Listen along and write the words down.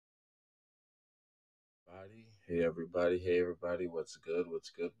Hey everybody, what's good?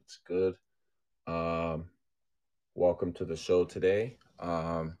 What's good? What's good? Um, Welcome to the show today.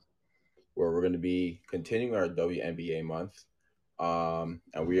 Where we're going to be continuing our WNBA month.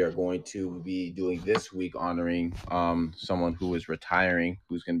 And we are going to be doing this week honoring someone who is retiring,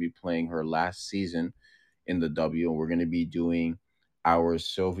 who's going to be playing her last season in the W. And we're going to be doing our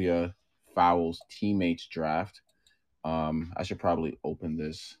Sylvia Fowles teammates draft. I should probably open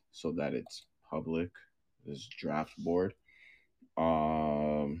this so that it's public. This draft board.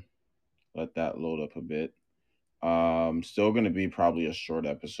 Um, Let that load up a bit. Still gonna be probably a short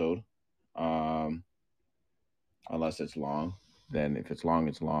episode. Um, unless it's long. Then if it's long,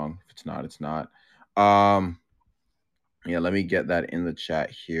 it's long. If it's not, it's not. Um, yeah, let me get that in the chat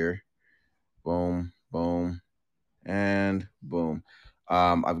here. Boom, boom, and boom.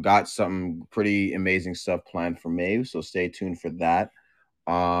 I've got some pretty amazing stuff planned for May, so stay tuned for that.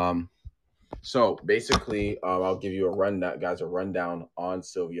 Um, So basically, I'll give you a rundown, guys, a rundown on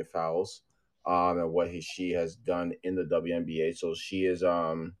Sylvia Fowles, and what she has done in the WNBA. So she's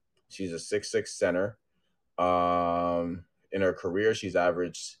a 6'6" center. In her career, she's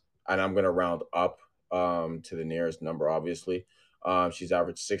averaged, and I'm gonna round up to the nearest number, obviously. She's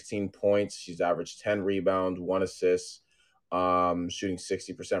averaged 16 points. She's averaged 10 rebounds, one assist, shooting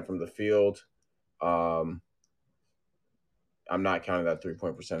 60% from the field. Um, I'm not counting that 3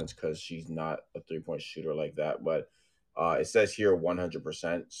 point percentage because she's not a 3 point shooter like that. But it says here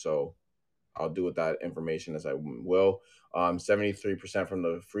 100%. So I'll do with that information as I will. 73% from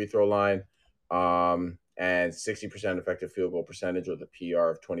the free throw line, and 60% effective field goal percentage with a PR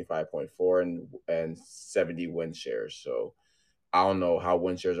of 25.4 and 70 win shares. So I don't know how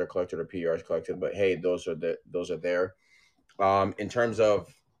win shares are collected or PRs collected, but hey, those are there. In terms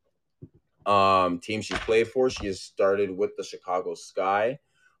of team she's played for, she has started with the Chicago Sky,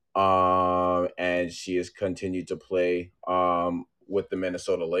 and she has continued to play with the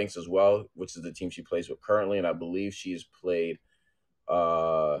Minnesota Lynx as well, which is the team she plays with currently. And I believe she's played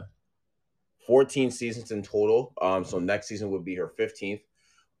uh 14 seasons in total. So next season would be her 15th.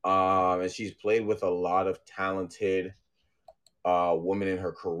 And she's played with a lot of talented women in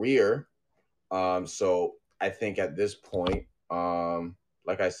her career. So I think at this point,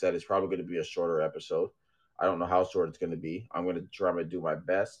 like I said, it's probably going to be a shorter episode. I don't know how short it's going to be. I'm going to try to do my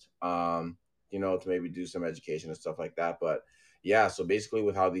best, to maybe do some education and stuff like that. But yeah, so basically,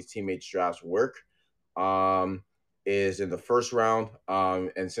 with how these teammates drafts work, um, is in the first round,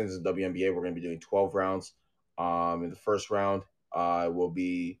 and since it's WNBA, we're going to be doing 12 rounds. In the first round, we'll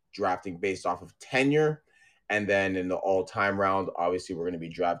be drafting based off of tenure, and then in the all-time round, obviously, we're going to be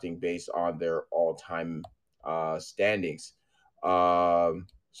drafting based on their all-time standings.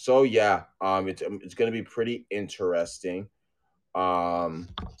 So yeah, it's going to be pretty interesting. Um,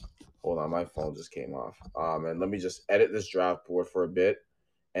 Hold on, my phone just came off. And let me just edit this draft board for a bit,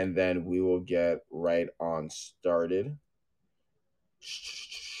 and then we will get right on started.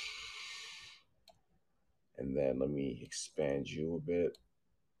 And then let me expand you a bit.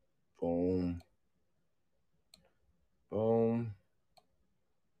 Boom, boom,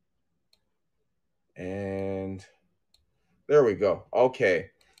 and there we go.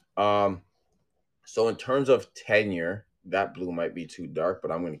 Okay. Um, so in terms of tenure, that blue might be too dark,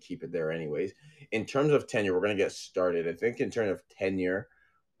 but I'm going to keep it there anyways. In terms of tenure, we're going to get started. I think in terms of tenure,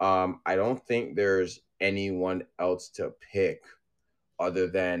 I don't think there's anyone else to pick other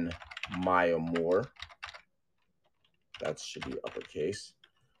than Maya Moore. That should be uppercase.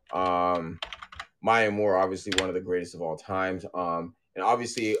 Um, Maya Moore, obviously one of the greatest of all times. And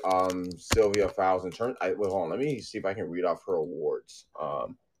obviously, Sylvia Fowles. Hold on, let me see if I can read off her awards.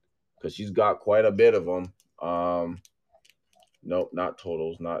 Because she's got quite a bit of them. Nope, not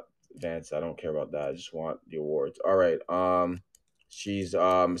totals, not advanced. I don't care about that. I just want the awards. All right. She's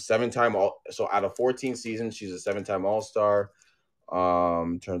seven-time all. So out of 14 seasons, she's a seven-time All Star.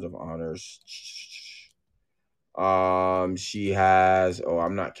 In terms of honors, she has. Oh,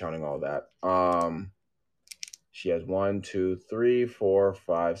 I'm not counting all that. She has one, two, three, four,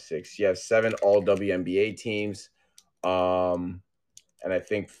 five, six. She has seven All WNBA teams. Um, and I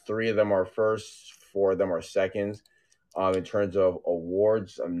think three of them are firsts, four of them are seconds. In terms of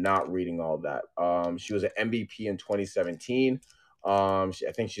awards, I'm not reading all that. She was an MVP in 2017. I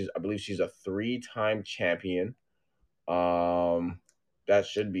believe she's a three-time champion. Um, that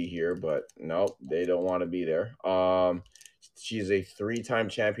should be here, but nope, they don't want to be there. She's a three-time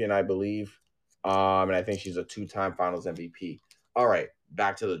champion, I believe. And I think she's a two-time Finals MVP. All right,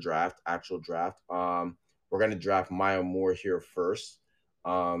 back to the draft, actual draft. We're gonna draft Maya Moore here first.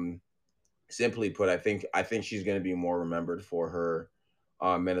 Um, Simply put, I think she's gonna be more remembered for her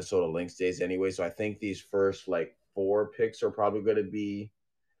Minnesota Lynx days anyway. So I think these first like 4 picks are probably going to be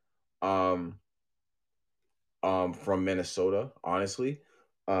um from Minnesota, honestly.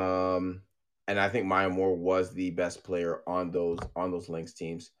 Um and I think Maya Moore was the best player on those Lynx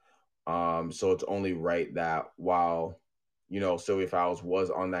teams. So it's only right that while Sylvia Fowles was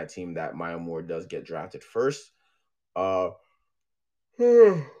on that team, that Maya Moore does get drafted first. Uh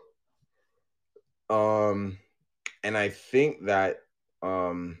um and I think that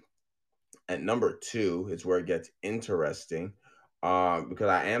um at number 2 is where it gets interesting. Because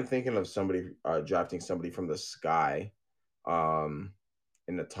I am thinking of somebody drafting somebody from the Sky um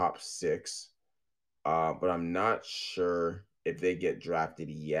in the top 6. But I'm not sure if they get drafted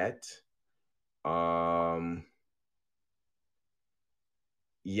yet. Um,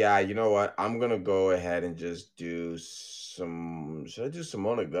 yeah, you know what? I'm gonna go ahead and just do some. Should I do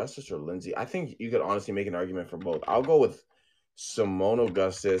Simone Augustus or Lindsay? I think you could honestly make an argument for both. I'll go with Simone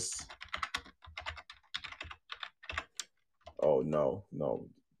Augustus. Oh no, no,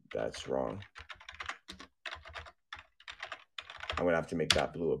 that's wrong. I'm gonna have to make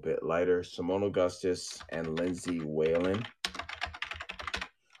that blue a bit lighter. Simone Augustus and Lindsay Whalen.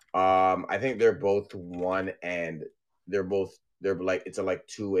 I think they're both one, and they're like it's a like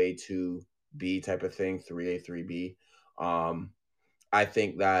 2A 2B type of thing, 3A 3B. Um, I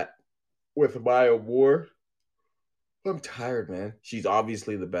think that with Maya Moore, I'm tired, man. She's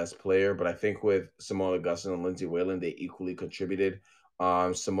obviously the best player, but I think with Simone Augustin and Lindsay Whalen, they equally contributed.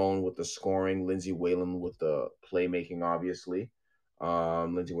 Simone with the scoring, Lindsay Whalen with the playmaking, obviously.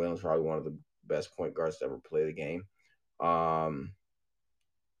 Lindsay Whalen's probably one of the best point guards to ever play the game. Um,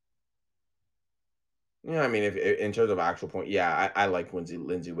 Yeah, I mean, if in terms of actual point, yeah, I like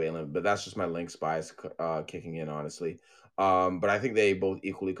Lindsay Whalen, but that's just my Lynx bias kicking in, honestly. But I think they both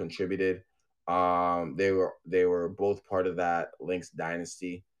equally contributed. They were both part of that Lynx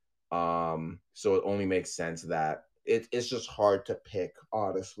dynasty. So it only makes sense that it's just hard to pick,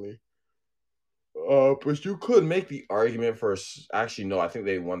 honestly. But you could make the argument for actually no, I think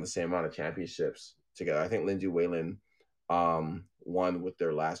they won the same amount of championships together. I think Lindsay Whalen won with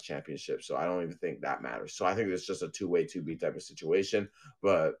their last championship, so I don't even think that matters. So I think it's just a 2-way 2B type of situation.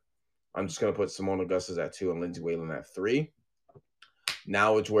 But I'm just gonna put Simone Augustus at 2 and Lindsay Whalen at 3.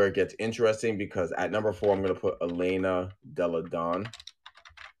 Now it's where it gets interesting because at number 4 I'm gonna put Elena Delle Donne.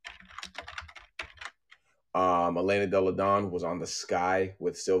 Elena Delle Donne was on the Sky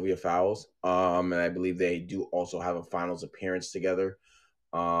with Sylvia Fowles. And I believe they do also have a finals appearance together.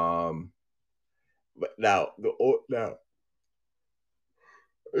 But now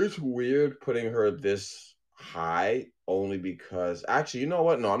it's weird putting her this high only because actually, you know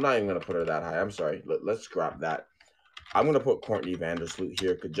what? No, I'm not even gonna put her that high. I'm sorry. Let's scrap that. I'm gonna put Courtney Vandersloot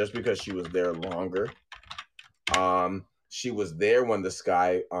here just because she was there longer. She was there when the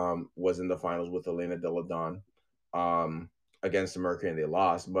Sky was in the finals with Elena Delle Donne against the Mercury and they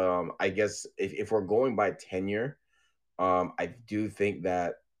lost. But I guess if we're going by tenure, I do think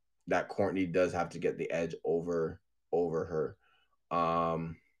that Courtney does have to get the edge over her.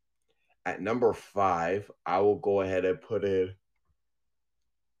 At number 5, I will go ahead and put in.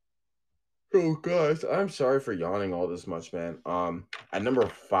 Oh gosh, I'm sorry for yawning all this much, man. At number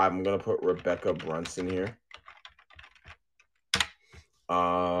 5, I'm gonna put Rebecca Brunson here.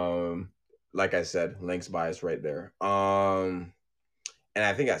 Um, like I said, Lynx bias right there. And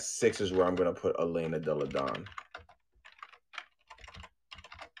I think at 6 is where I'm gonna put Elena Delle Donne.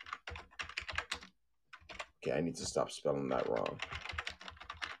 Okay, I need to stop spelling that wrong.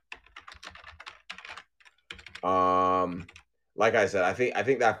 Like I said, I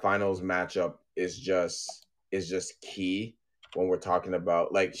think that finals matchup is just key when we're talking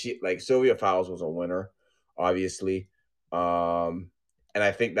about like Sylvia Fowles was a winner, obviously. And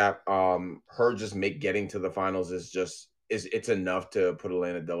I think that her just make getting to the finals it's enough to put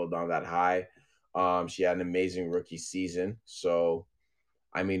Elena Delle Donne that high. She had an amazing rookie season, so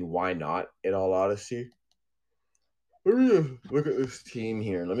I mean, why not? In all honesty, let me just look at this team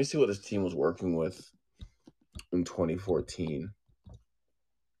here. Let me see what this team was working with in 2014.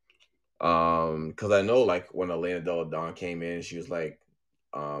 Because I know like when Elena Delle Donne came in, she was like,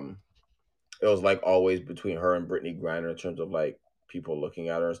 um, it was like always between her and Brittany Griner in terms of like people looking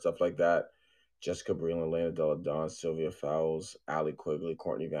at her and stuff like that. Jessica Breland, Elena Delle Donne, Sylvia Fowles, Allie Quigley,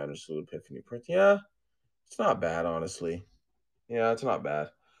 Courtney Vandersloot, Epiphany Prince. Yeah, it's not bad, honestly. Yeah, it's not bad.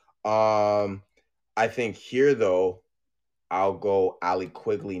 Um, I think here though, I'll go Allie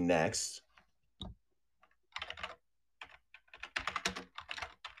Quigley next.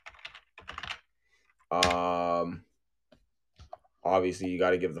 Um, Obviously you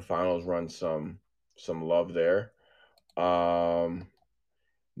got to give the finals run some love there. Um,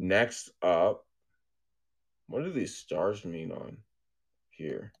 Next up, what do these stars mean on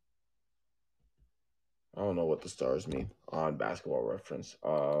here? I don't know what the stars mean on Basketball Reference.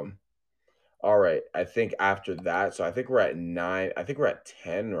 All right. I think after that, so I think we're at 9. I think we're at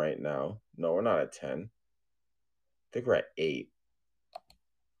 10 right now. No, we're not at 10. I think we're at 8.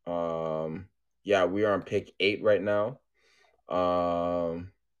 Um, yeah, we are on pick 8 right now.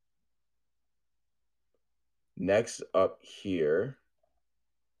 Um, Next up here,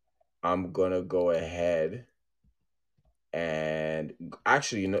 I'm gonna go ahead and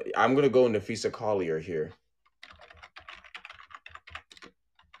actually, I'm gonna go Nafisa Collier here.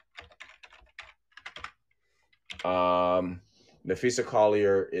 Um, Nafisa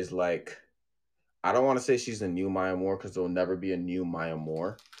Collier is like, I don't want to say she's a new Maya Moore because there'll never be a new Maya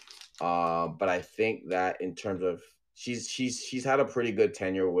Moore. But I think that in terms of she's had a pretty good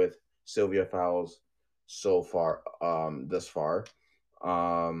tenure with Sylvia Fowles so far, thus far.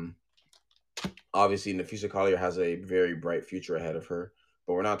 Um, Obviously, Nafisa Collier has a very bright future ahead of her,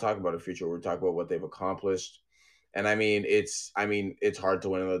 but we're not talking about a future. We're talking about what they've accomplished. And I mean, it's hard to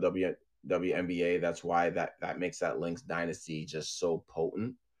win in the WNBA. That's why that makes that Lynx dynasty just so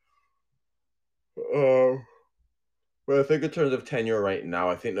potent. Uh, but I think in terms of tenure right now,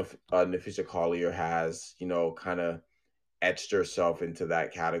 I think Nafisa Collier has, kind of etched herself into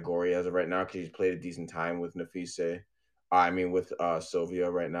that category as of right now because she's played a decent time with Nafisa. I mean, with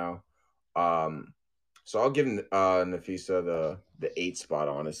Sylvia right now. Um, so I'll give Nafisa the 8 spot,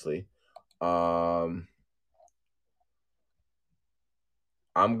 honestly. Um,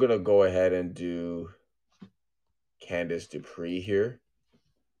 I'm gonna go ahead and do Candice Dupree here.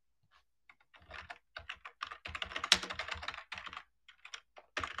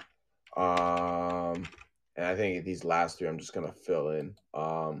 And I think these last three I'm just gonna fill in.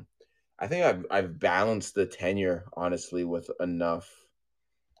 I think I've balanced the tenure honestly with enough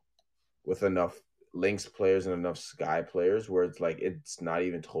Lynx players and enough Sky players where it's like it's not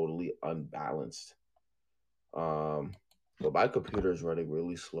even totally unbalanced. Um, but my computer is running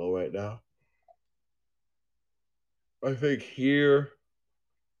really slow right now. I think here,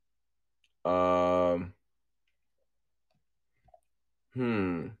 um,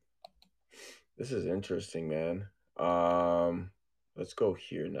 hmm, this is interesting, man. Let's go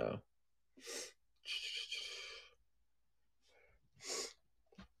here now.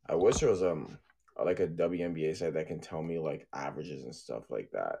 I wish there was like a WNBA site that can tell me like averages and stuff like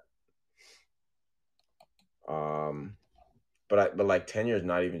that. Um, but like tenure is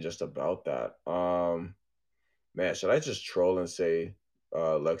not even just about that. Man, should I just troll and say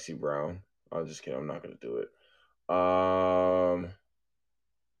Lexi Brown? I'm just kidding. I'm not gonna do it.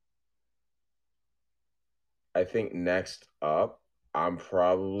 I think next up, I'm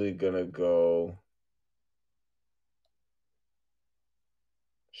probably gonna go.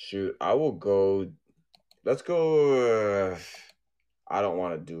 Shoot, I will go. Let's go. I don't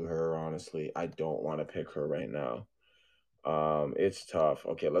want to do her honestly. I don't want to pick her right now. It's tough.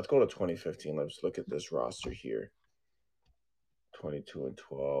 Okay, let's go to 2015. Let's look at this roster here. 22 and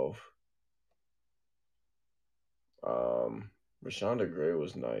 12. Rashonda Gray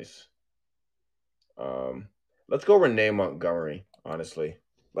was nice. Um, let's go Renee Montgomery. Honestly,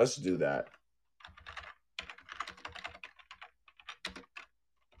 let's do that.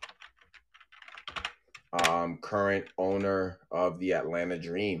 Current owner of the Atlanta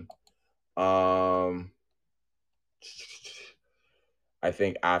Dream. Um, I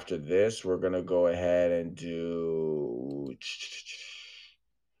think after this, we're gonna go ahead and do.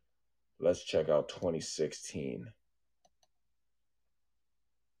 Let's check out 2016.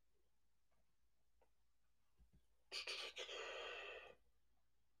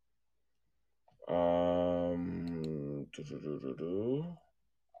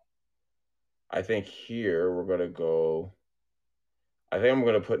 I think here we're gonna go. I think I'm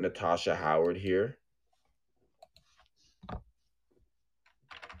gonna put Natasha Howard here.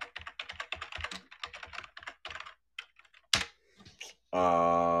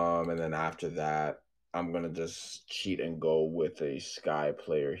 And then after that, I'm gonna just cheat and go with a Sky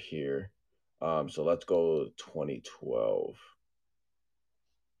player here. So let's go 2012.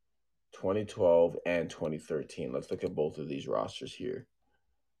 2012 and 2013. Let's look at both of these rosters here.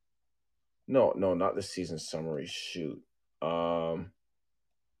 No, no, not the season summary. Shoot.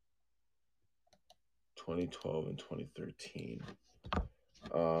 2012 and 2013.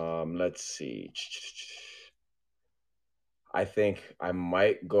 Let's see. I think I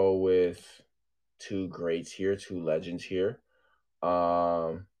might go with two greats here, two legends here.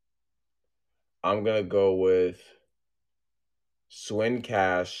 I'm gonna go with Swin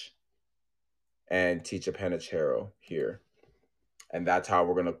Cash and Teacher Panachero here. And that's how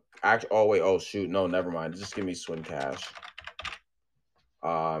we're gonna act. Oh wait, oh shoot, no, never mind. Just give me Swin Cash.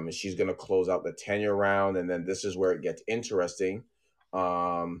 And she's gonna close out the 10-year round, and then this is where it gets interesting.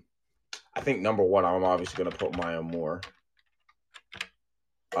 I think number one, I'm obviously gonna put Maya Moore.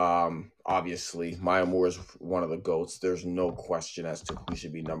 Obviously, Maya Moore is one of the GOATs. There's no question as to who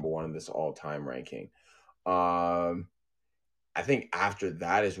should be number one in this all-time ranking. I think after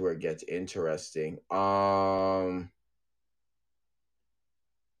that is where it gets interesting.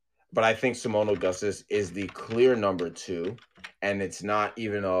 But I think Simone Augustus is the clear number two, and it's not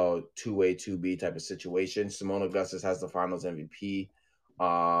even a two-way, 2B type of situation. Simone Augustus has the Finals MVP,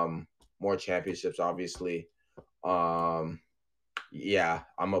 more championships, obviously. Yeah,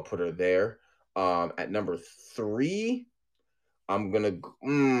 I'm gonna put her there. At number three, I'm gonna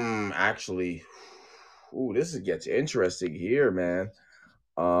actually. Ooh, this gets interesting here, man.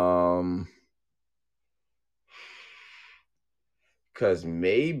 Because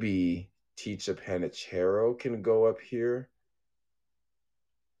maybe Ticha Panichero can go up here.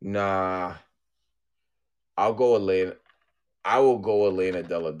 Nah, I'll go Elena. I will go Elena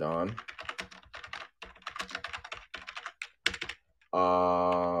Delle Donne.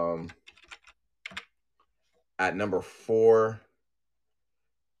 At number four,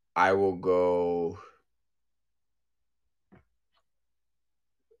 I will go.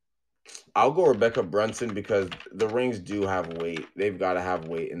 I'll go Rebecca Brunson because the rings do have weight. They've got to have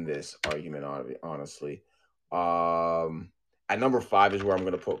weight in this argument, honestly. At number five is where I'm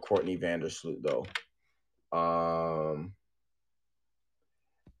going to put Courtney Vandersloot, though.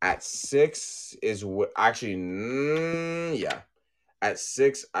 At six is what actually, yeah. At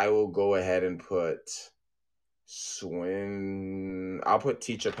six, I will go ahead and put Swin. I'll put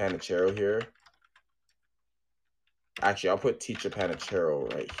Ticha Panichero here. Actually, I'll put Ticha Panichero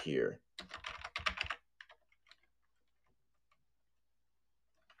right here.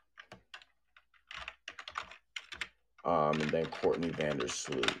 And then Courtney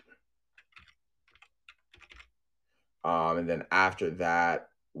Vandersloot. And then after that,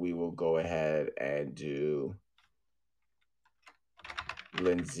 we will go ahead and do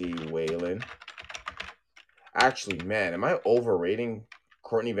Lindsay Whalen. Actually, man, am I overrating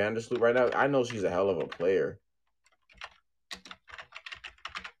Courtney Vandersloot right now? I know she's a hell of a player.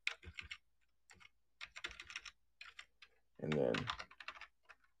 And then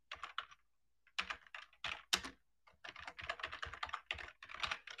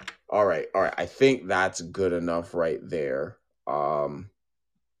all right. I think that's good enough right there. And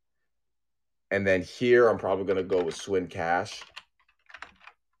then here I'm probably gonna go with Swin Cash.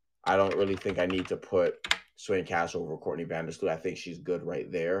 I don't really think I need to put Swin Cash over Courtney Vandersloot. I think she's good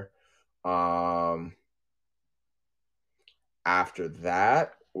right there. After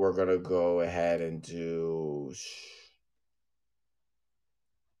that, we're gonna go ahead and do.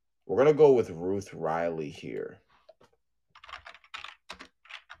 We're gonna go with Ruth Riley here.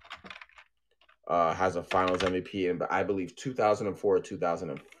 Has a Finals MVP in, I believe 2004 or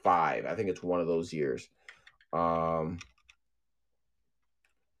 2005. I think it's one of those years.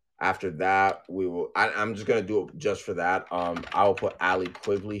 After that, we will. I'm just gonna do it just for that. I will put Allie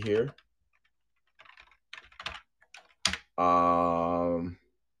Quigley here. Now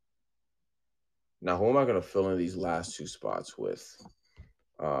who am I gonna fill in these last two spots with?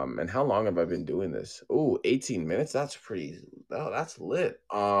 And how long have I been doing this? Oh, 18 minutes. That's pretty. Oh, that's lit.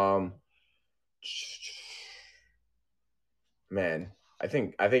 Man, I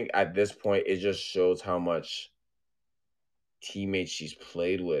think at this point it just shows how much teammates she's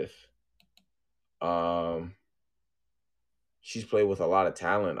played with. She's played with a lot of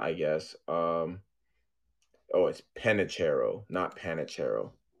talent, I guess. Oh, it's Penichero, not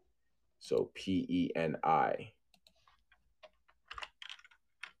Panichero. So Peni.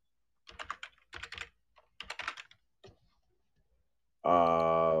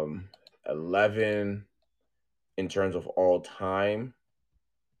 11 in terms of all time.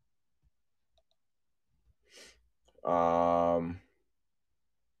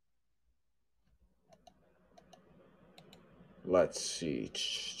 Let's see.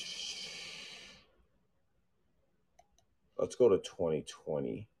 Let's go to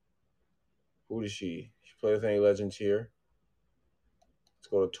 2020. Who did she play with any legends here? Let's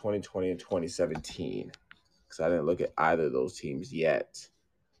go to 2020 and 2017 because I didn't look at either of those teams yet.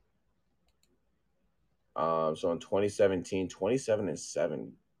 So in 2017,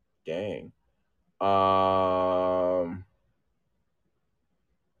 27-7. Dang.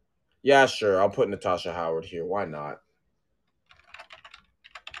 Yeah, sure. I'll put Natasha Howard here. Why not?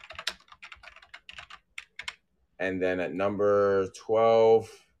 And then at number 12,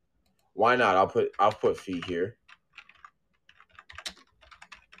 why not? I'll put Fee here.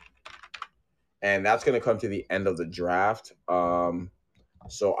 And that's going to come to the end of the draft.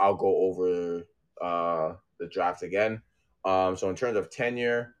 So I'll go over the draft again. So in terms of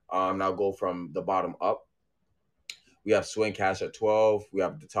tenure, I'll go from the bottom up. We have Swin Cash at 12. We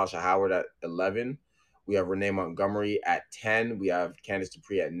have Natasha Howard at 11. We have Renee Montgomery at 10. We have Candice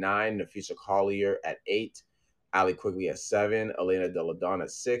Dupree at 9. Nafisa Collier at 8. Allie Quigley at 7. Elena Deladon at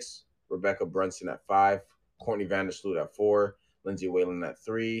 6. Rebecca Brunson at 5. Courtney Vandersloot at 4. Lindsay Whalen at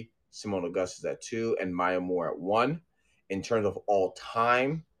 3. Simone Augustus at 2. And Maya Moore at 1. In terms of all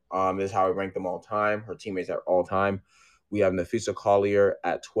time, this is how I rank them all time. Her teammates at all time. We have Nafisa Collier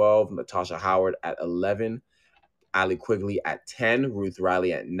at 12. Natasha Howard at 11. Allie Quigley at 10, Ruth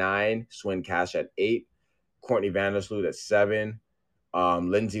Riley at 9, Swin Cash at 8, Courtney Vandersloot at 7,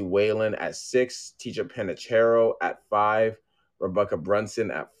 Lindsay Whalen at 6, Teacher Panachero at 5, Rebecca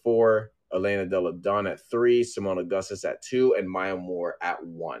Brunson at 4, Elena Deladon at 3, Simone Augustus at 2, and Maya Moore at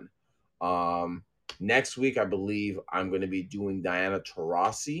 1. Next week, I believe I'm going to be doing Diana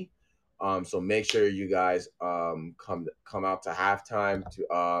Taurasi. So make sure you guys come out to halftime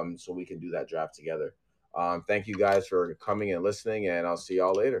so we can do that draft together. Thank you guys for coming and listening, and I'll see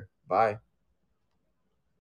y'all later. Bye.